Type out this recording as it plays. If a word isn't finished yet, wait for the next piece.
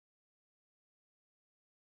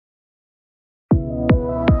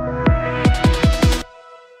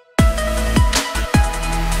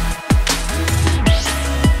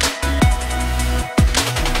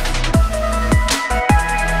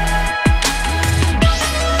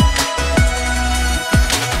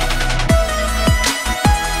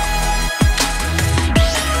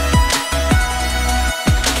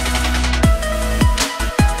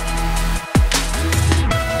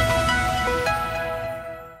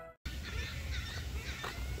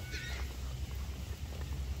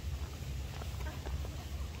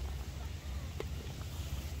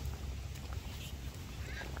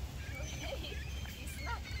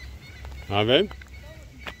Huh, babe?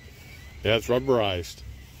 Yeah, it's rubberized.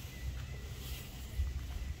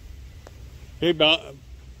 Hey,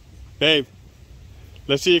 babe,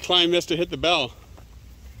 let's see you climb this to hit the bell.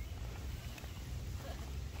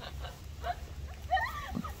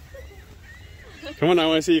 Come on, I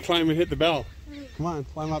want to see you climb and hit the bell. Come on,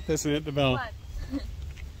 climb up this and hit the bell.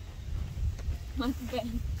 What?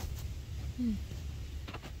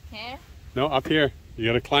 Here? No, up here. You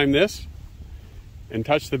got to climb this and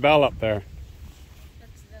touch the bell up there.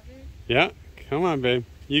 That's the other? Yeah, come on, babe.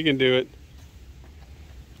 You can do it.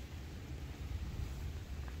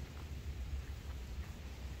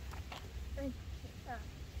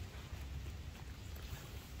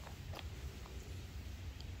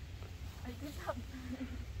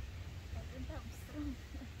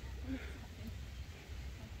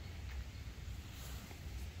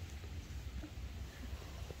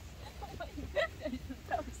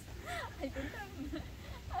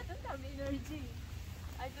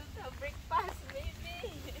 I don't have breakfast,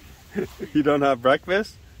 maybe. You don't have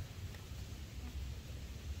breakfast?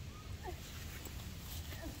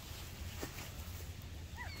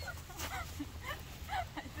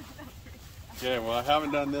 Okay, well, I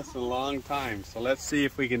haven't done this in a long time, so let's see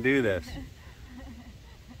if we can do this.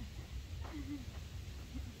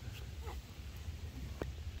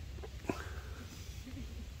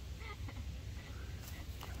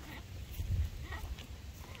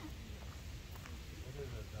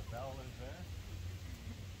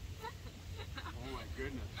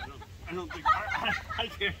 I don't think I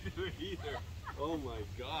can't do it either. Oh my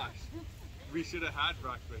gosh. We should have had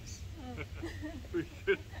breakfast. We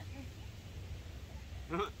should.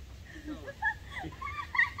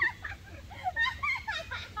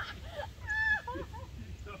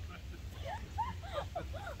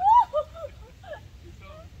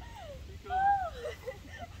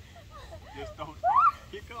 Just don't.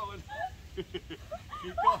 Keep going.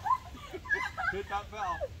 Keep going. Hit that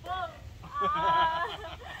bell.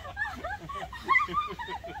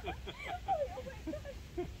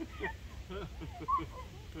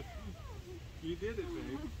 You did it,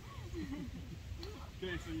 babe.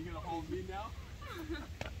 Okay, so you're gonna hold me now?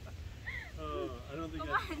 I don't think I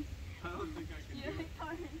can do it.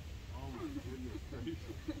 Oh my goodness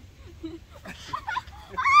gracious.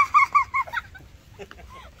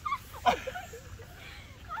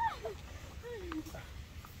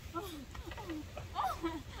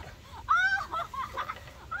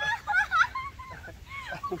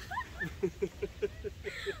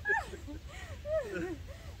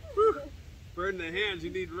 Burn the hands, you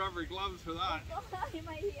need rubber gloves for that.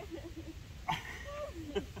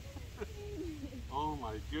 Oh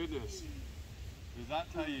my goodness. Does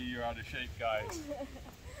that tell you you're out of shape, guys?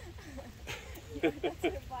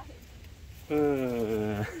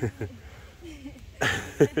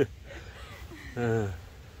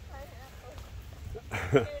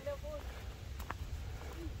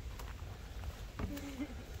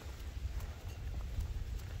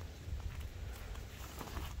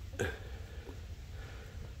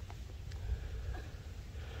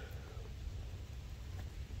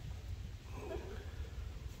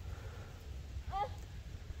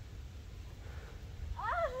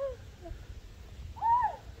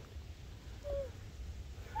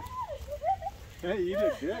 Hey, you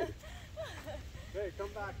did good. Hey, come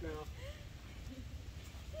back now.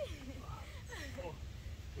 Oh,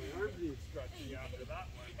 my arms need stretching after that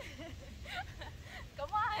one.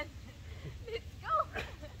 Come on, let's go.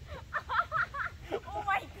 Oh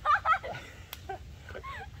my God.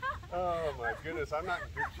 Oh my goodness, I'm not in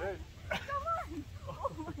good shape. Come on.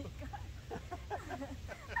 Oh my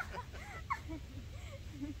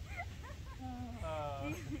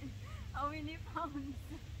God. How many pounds?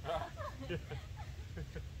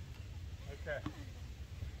 Okay.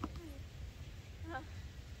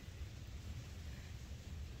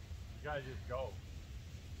 You guys just go.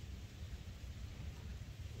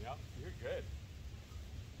 Yep, you're good.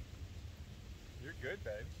 You're good,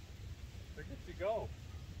 babe. Look at you go.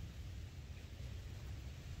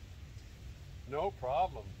 No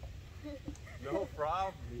problem. No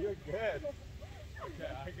problem. You're good. Okay,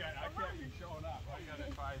 I can't be showing up. I gotta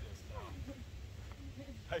try this now.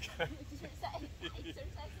 Exercise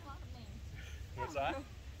morning. What's that?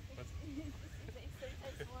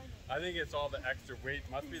 Exercise morning. I think it's all the extra weight.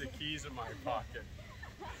 Must be the keys in my pocket.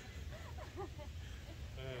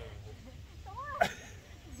 Come on.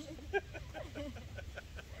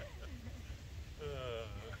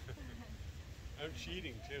 I'm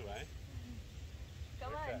cheating too, eh?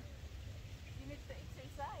 Come Okay. on. You need to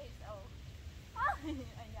exercise. Oh.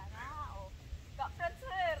 Ayan na. Oh. Got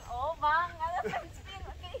transfer. Oh, bang. Ano transfer?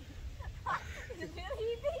 Okay. It's very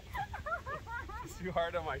heavy. too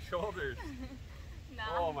hard on my shoulders. No.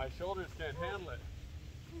 Oh, my shoulders can't handle it.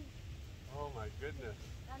 Oh my goodness.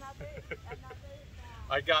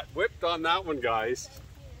 I got whipped on that one, guys.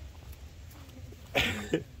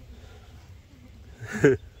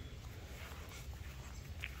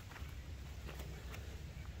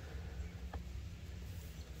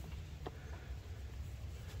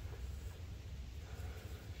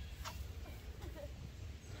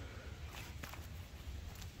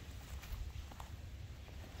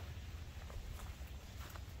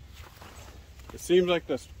 It seems like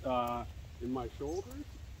this in my shoulders.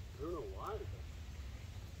 I don't know why.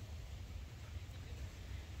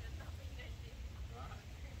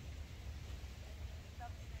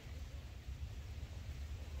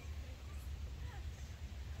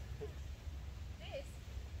 This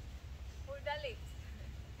for the lips.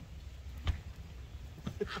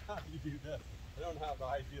 How do you do this? I don't have the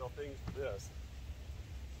ideal things for this.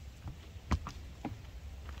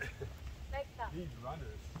 Like that. These runners.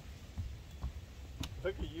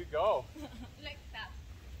 Look at you go. Like that.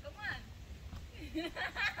 Come on.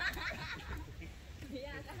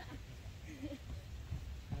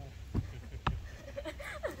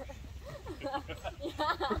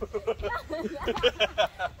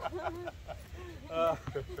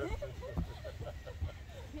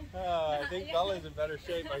 I think Bella's in better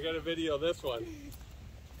shape. I got a video of this one.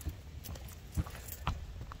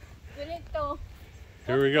 Ganito.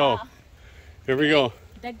 Here we go. Here we go.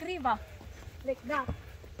 The griva. Like that.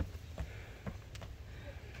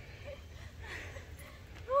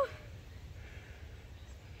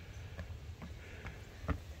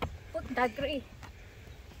 Put the gray.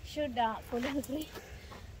 Should the color gray.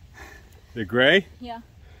 The gray? Yeah.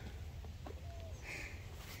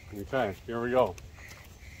 Okay, here we go.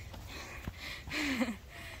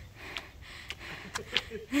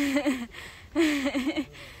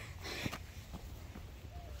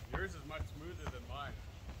 Yours is much smoother than mine.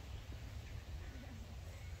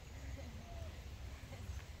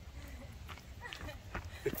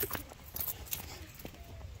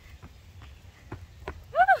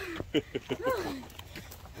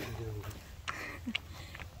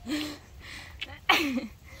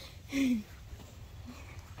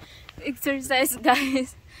 Exercise,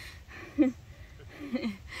 guys. You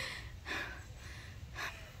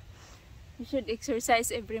should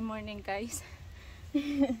exercise every morning, guys.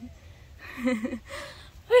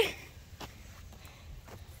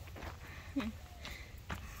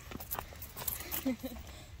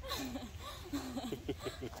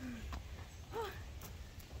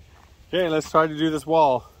 Okay, let's try to do this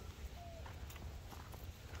wall.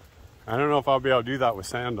 I don't know if I'll be able to do that with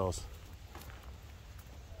sandals.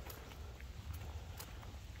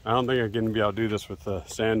 I don't think I'm going to be able to do this with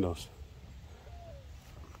sandals.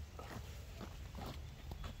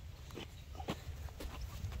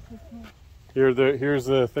 Here's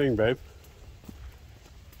the thing, babe.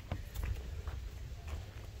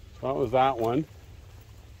 So that was that one.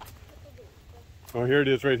 Oh, here it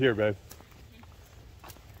is right here, babe.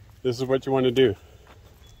 This is what you want to do.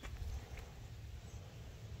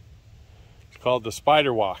 It's called the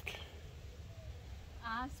spider walk.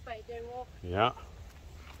 Ah, spider walk. Yeah.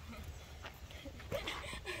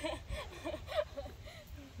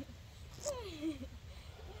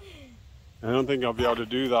 I don't think I'll be able to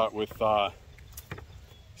do that with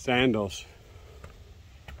sandals.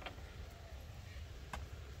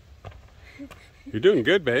 You're doing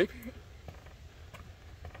good, babe.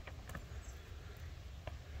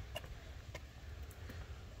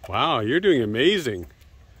 Wow, you're doing amazing.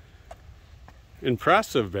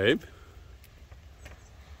 Impressive, babe.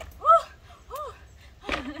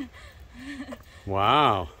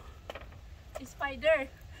 Wow. Spider.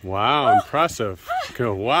 Wow, impressive.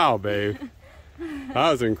 Cool. Wow, babe.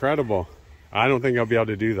 That was incredible. I don't think I'll be able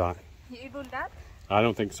to do that. You do that? I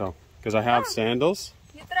don't think so. Because I have sandals.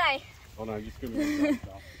 You try. Hold on, just give me a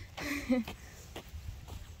stop.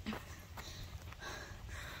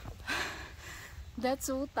 That's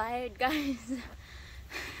so tired, guys.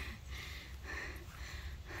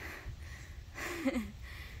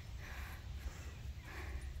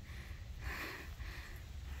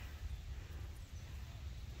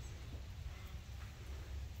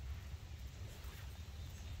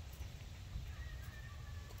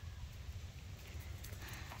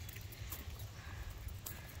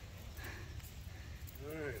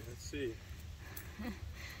 Alright, let's see.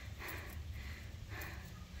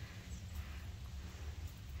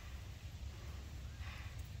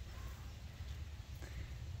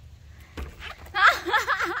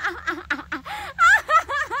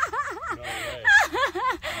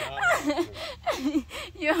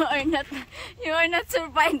 You are not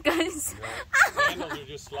survived, guys. No. sandals are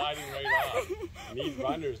just sliding right off. You need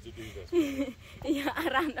runners to do this. Babe. Yeah,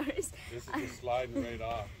 runners. This is just sliding right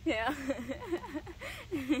off. Yeah.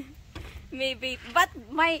 Maybe, but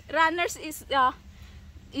my runners is not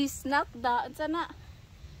the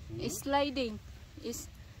is sliding. Is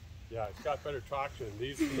yeah, it's got better traction.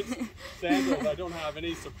 These sandals, I don't have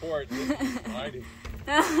any support. This is sliding.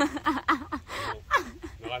 Not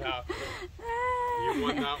happening. You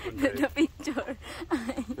won that one, babe. the picture.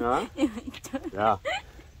 Huh? The picture. Yeah,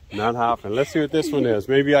 not happening. Let's see what this one is.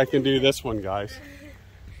 Maybe I can do this one, guys.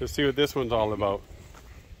 Let's see what this one's all about.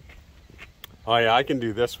 Oh yeah, I can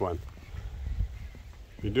do this one.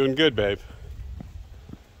 You're doing good, babe.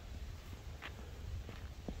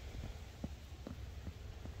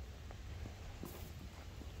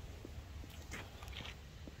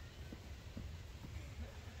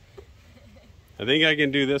 I think I can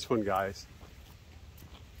do this one, guys.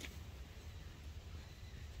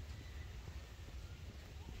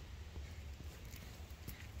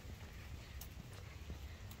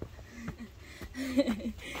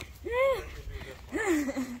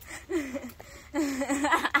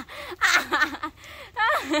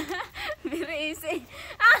 Very easy.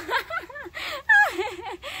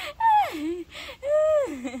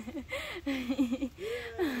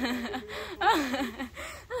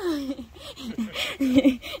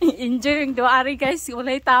 Enjoying the ari guys,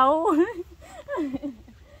 walay tao.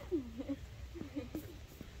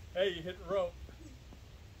 Hey, you hit the rope.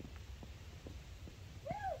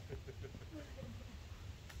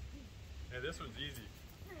 Hey, this one's easy.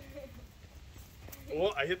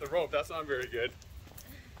 Well, I hit the rope. That's not very good.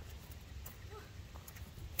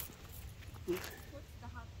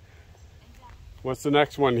 What's the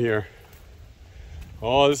next one here?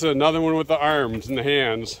 Oh, this is another one with the arms and the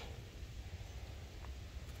hands.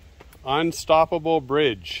 Unstoppable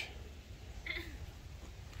bridge.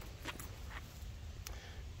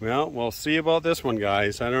 Well, we'll see about this one,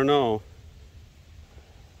 guys. I don't know.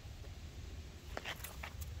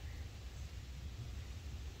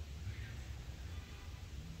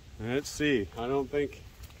 Let's see. I don't know if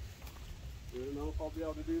I'll be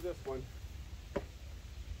able to do this one.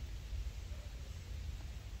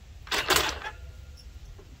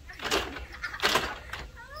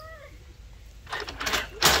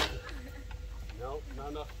 Nope, not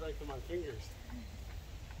enough strength in my fingers.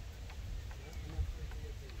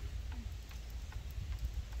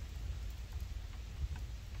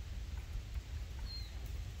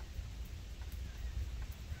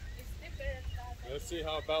 Let's see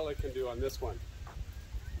how Bella can do on this one.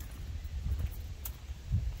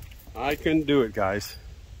 I can do it, guys.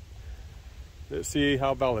 Let's see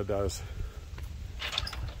how Bella does.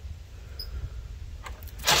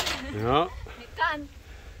 Yeah.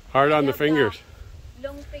 Hard on the fingers.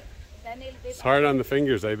 It's hard on the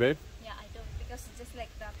fingers, eh, babe? Yeah, I don't, because it's just like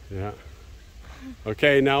that. Yeah.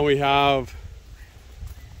 Okay, now we have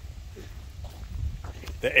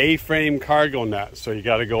the A-frame cargo net. So you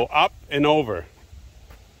got to go up and over.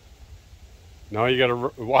 Now you got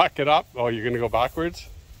to walk it up. Oh, you're going to go backwards?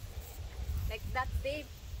 Like that, Dave.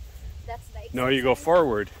 That's the exercise. No, you go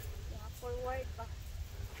forward. Yeah, forward.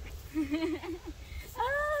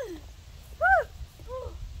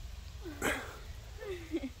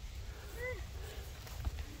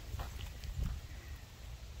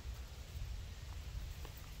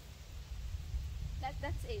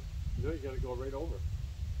 That's it. No, you got to go right over.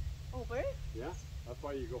 Over? Yeah, that's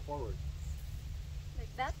why you go forward.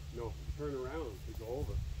 Like that? No, you turn around to go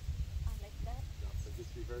over. Like that? Yeah, so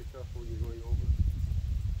just be very careful when you're going over.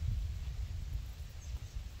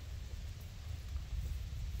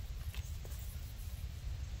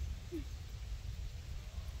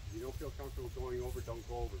 If you don't feel comfortable going over, don't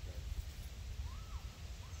go over, guys.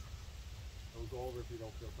 Don't go over if you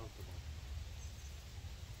don't feel comfortable.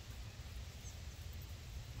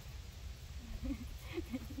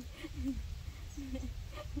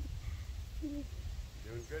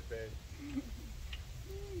 Doing good, babe.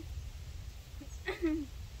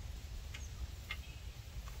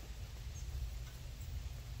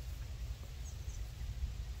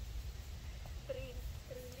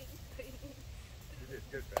 You did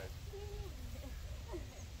good, babe.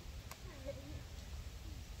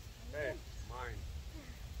 Hey, mine.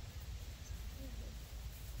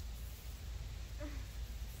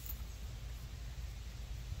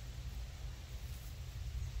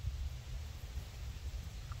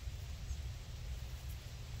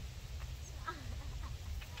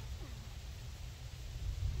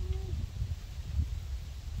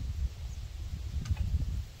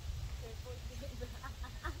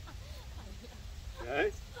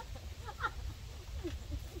 Okay?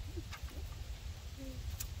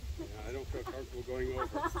 going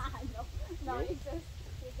over. No, Nope. it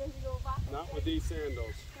just go back. Not with these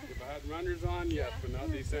sandals. If I had runners on, yes, but not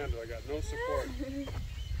these sandals. I got no support.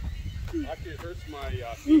 Actually, it hurts my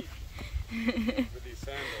feet with these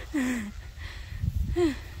sandals.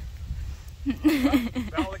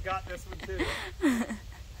 Bella got this one too.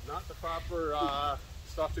 Not the proper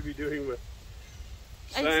stuff to be doing with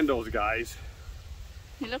sandals, guys.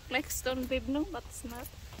 You look like Stone Babe, no, but it's not.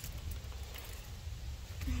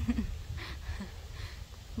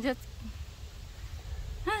 Just.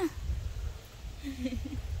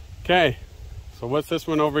 Okay, so what's this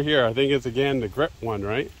one over here? I think it's again the grip one,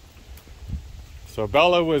 right? So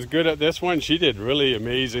Bella was good at this one. She did really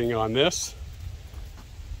amazing on this.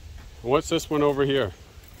 What's this one over here?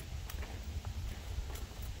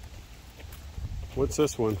 What's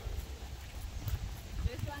this one?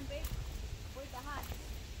 This one, babe, with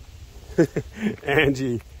the hand.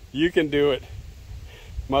 Angie, you can do it.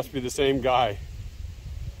 Must be the same guy.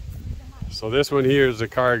 So this one here is the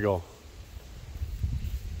cargo.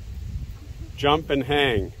 Jump and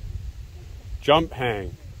hang. Jump,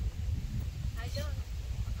 hang. I don't.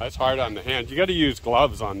 That's hard on the hands. You got to use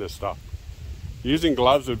gloves on this stuff. Using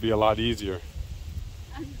gloves would be a lot easier.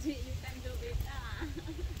 Angie, you can do it.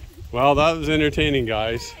 Well, that was entertaining,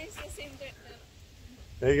 guys. It's the same thing.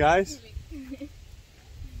 Hey, guys.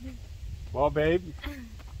 Well, babe,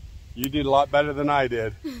 you did a lot better than I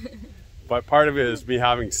did. But part of it is me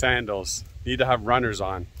having sandals. Need to have runners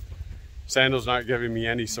on. Sandals not giving me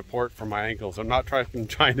any support for my ankles. I'm not trying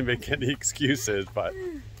to make any excuses, but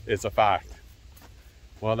it's a fact.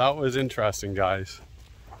 Well, that was interesting, guys.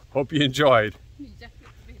 Hope you enjoyed.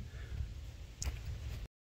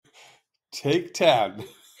 Take 10.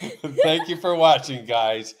 Thank you for watching,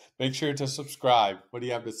 guys. Make sure to subscribe. What do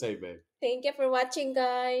you have to say, babe? Thank you for watching,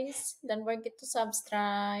 guys. Don't forget to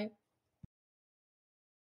subscribe.